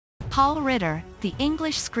Paul Ritter, the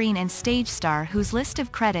English screen and stage star whose list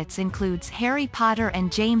of credits includes Harry Potter and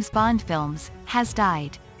James Bond films, has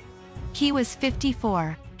died. He was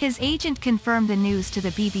 54. His agent confirmed the news to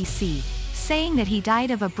the BBC, saying that he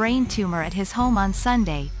died of a brain tumor at his home on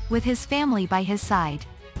Sunday, with his family by his side.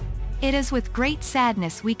 "It is with great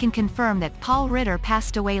sadness we can confirm that Paul Ritter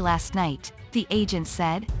passed away last night," the agent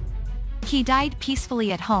said. He died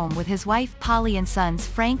peacefully at home with his wife Polly and sons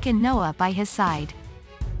Frank and Noah by his side.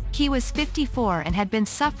 He was 54 and had been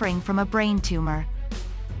suffering from a brain tumor.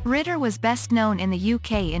 Ritter was best known in the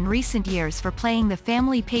UK in recent years for playing the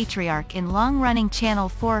family patriarch in long-running Channel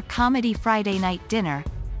 4 comedy Friday Night Dinner,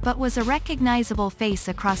 but was a recognizable face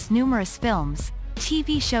across numerous films,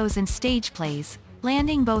 TV shows and stage plays,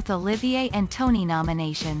 landing both Olivier and Tony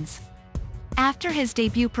nominations. After his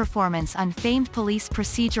debut performance on famed police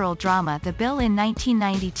procedural drama The Bill in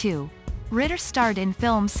 1992, Ritter starred in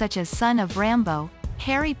films such as Son of Rambow,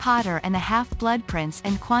 Harry Potter and the Half-Blood Prince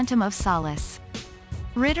and Quantum of Solace.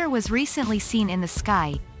 Ritter was recently seen in the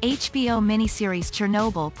Sky, HBO miniseries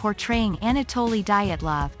Chernobyl portraying Anatoly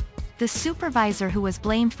Dyatlov, the supervisor who was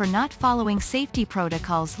blamed for not following safety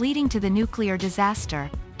protocols leading to the nuclear disaster,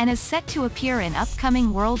 and is set to appear in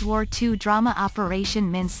upcoming World War II drama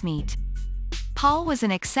Operation Mincemeat. Paul was an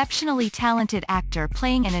exceptionally talented actor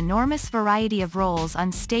playing an enormous variety of roles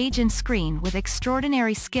on stage and screen with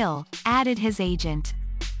extraordinary skill, added his agent.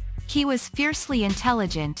 He was fiercely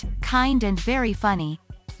intelligent, kind and very funny.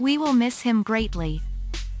 We will miss him greatly.